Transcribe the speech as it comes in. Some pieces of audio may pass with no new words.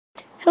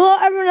Hello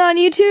everyone on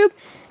YouTube,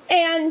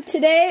 and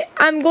today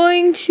I'm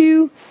going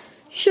to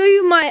show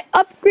you my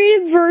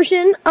upgraded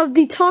version of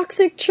the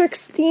Toxic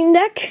Tricks theme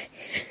deck.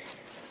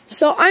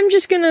 So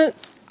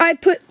I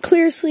put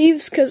clear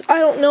sleeves because I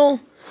don't know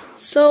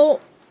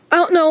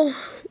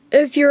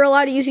if you're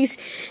allowed to use these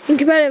in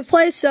competitive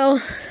play, so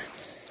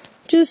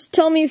just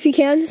tell me if you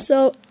can.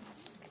 So,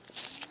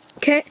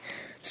 okay,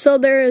 so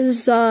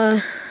there's 5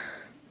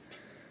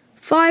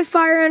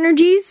 fire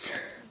energies,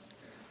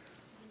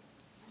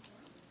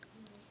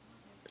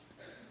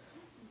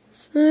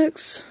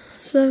 6,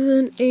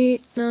 7,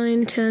 8,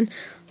 9, 10,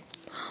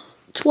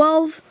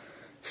 12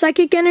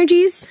 psychic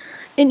energies,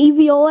 an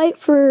Eviolite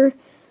for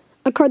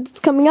a card that's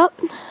coming up,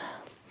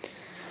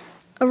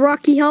 a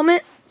Rocky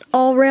Helmet,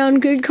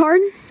 all-round good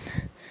card,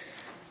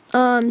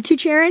 2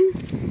 Charon,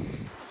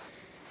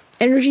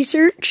 Energy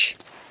Search,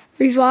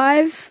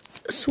 Revive,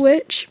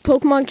 Switch,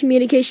 Pokemon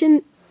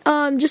Communication.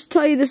 Just to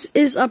tell you, this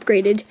is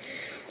upgraded.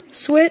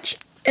 Switch,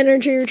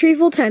 Energy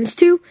Retrieval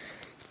 ×2.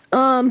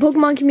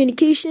 Pokemon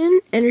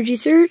Communication, Energy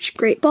Search,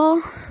 Great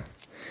Ball,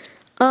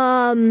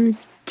 2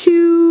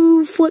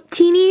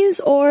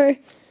 Fliptinis or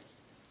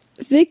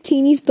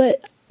Victinis,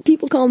 but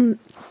people call them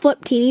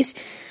Fliptinis.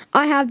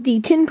 I have the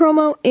tin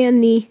promo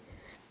and the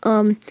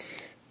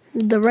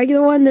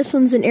regular one. This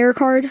one's an air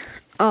card.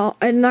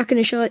 I'm not going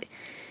to show it,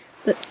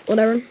 but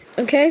whatever.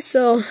 Okay,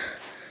 so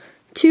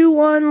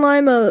 2/1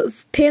 Lime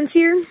of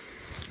Pansear,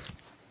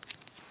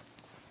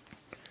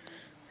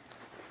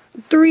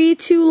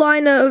 3/2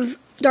 line of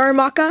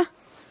Darumaka,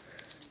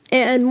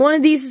 and one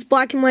of these is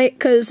black and white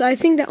because I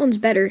think that one's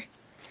better.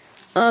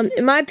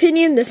 In my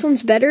opinion, this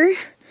one's better,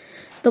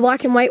 the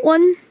black and white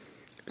one,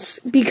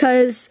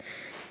 because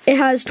it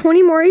has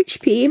 20 more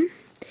HP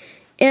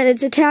and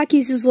its attack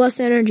uses less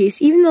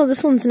energies, even though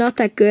this one's not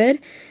that good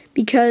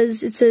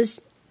because it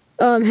says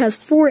has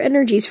 4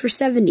 energies for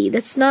 70.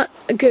 That's not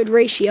a good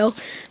ratio.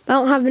 I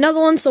don't have another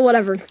one, so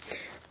whatever.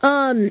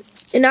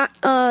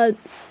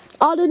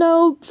 I don't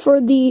know for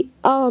the,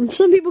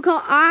 some people call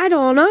it, I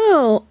don't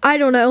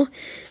know,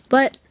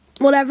 but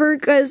whatever,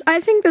 because I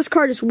think this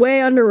card is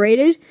way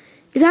underrated.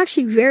 It's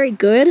actually very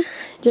good.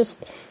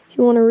 Just, if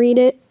you want to read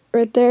it,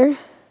 right there.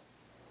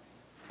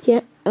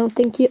 Yeah, I don't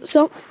think you,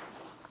 so,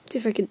 see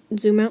if I can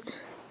zoom out.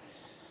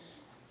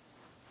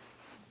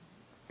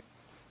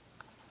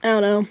 I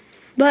don't know,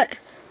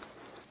 but,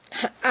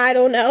 I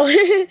don't know.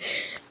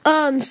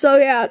 So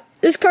yeah,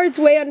 this card's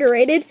way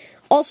underrated.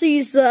 Also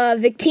use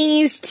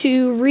Victinis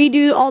to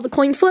redo all the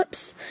coin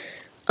flips.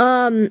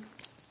 A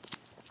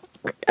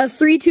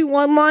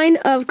 3/2 line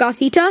of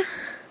Gothita.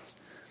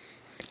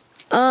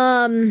 A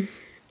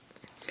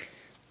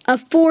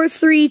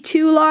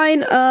 4/3/2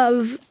 line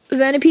of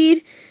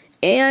Venipede.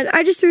 And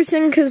I just threw this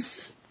in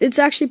because it's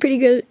actually a pretty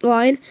good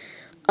line.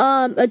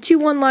 A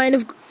 2/1 line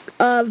of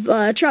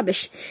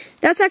Trubbish.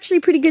 That's actually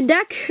a pretty good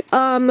deck.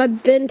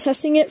 I've been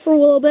testing it for a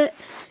little bit,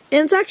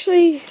 and it's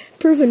actually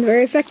proven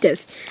very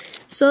effective.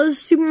 So this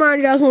is Super Mario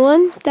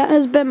 2001. That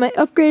has been my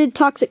upgraded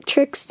Toxic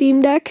Tricks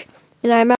theme deck, and I'm out.